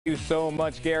You so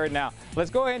much, Garrett. Now, let's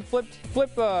go ahead and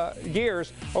flip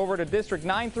gears over to District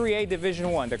 9-3A Division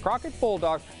 1. The Crockett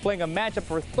Bulldogs playing a matchup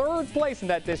for third place in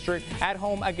that district at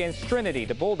home against Trinity.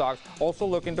 The Bulldogs also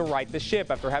looking to right the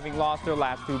ship after having lost their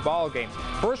last two ball games.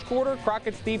 First quarter,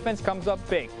 Crockett's defense comes up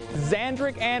big.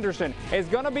 Zandrick Anderson is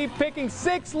going to be picking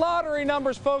 6 lottery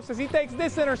numbers, folks, as he takes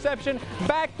this interception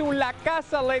back to La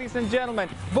Casa, ladies and gentlemen.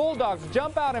 Bulldogs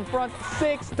jump out in front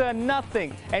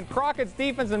 6-0. And Crockett's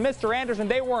defense and Mr. Anderson,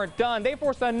 they weren't done. They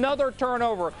forced another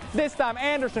turnover. This time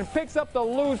Anderson picks up the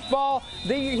loose ball.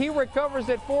 He recovers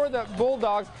it for the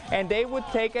Bulldogs, and they would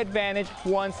take advantage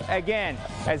once again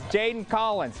as Jaden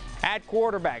Collins at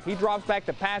quarterback. He drops back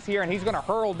to pass here, and he's going to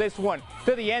hurl this one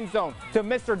to the end zone to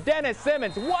Mr. Dennis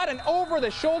Simmons. What an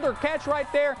over-the-shoulder catch right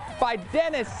there by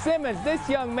Dennis Simmons. This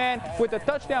young man with a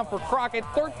touchdown for Crockett.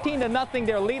 13-0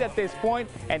 their lead at this point,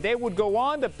 and they would go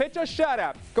on to pitch a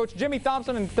shutout. Coach Jimmy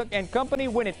Thompson and company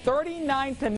win it 39-0.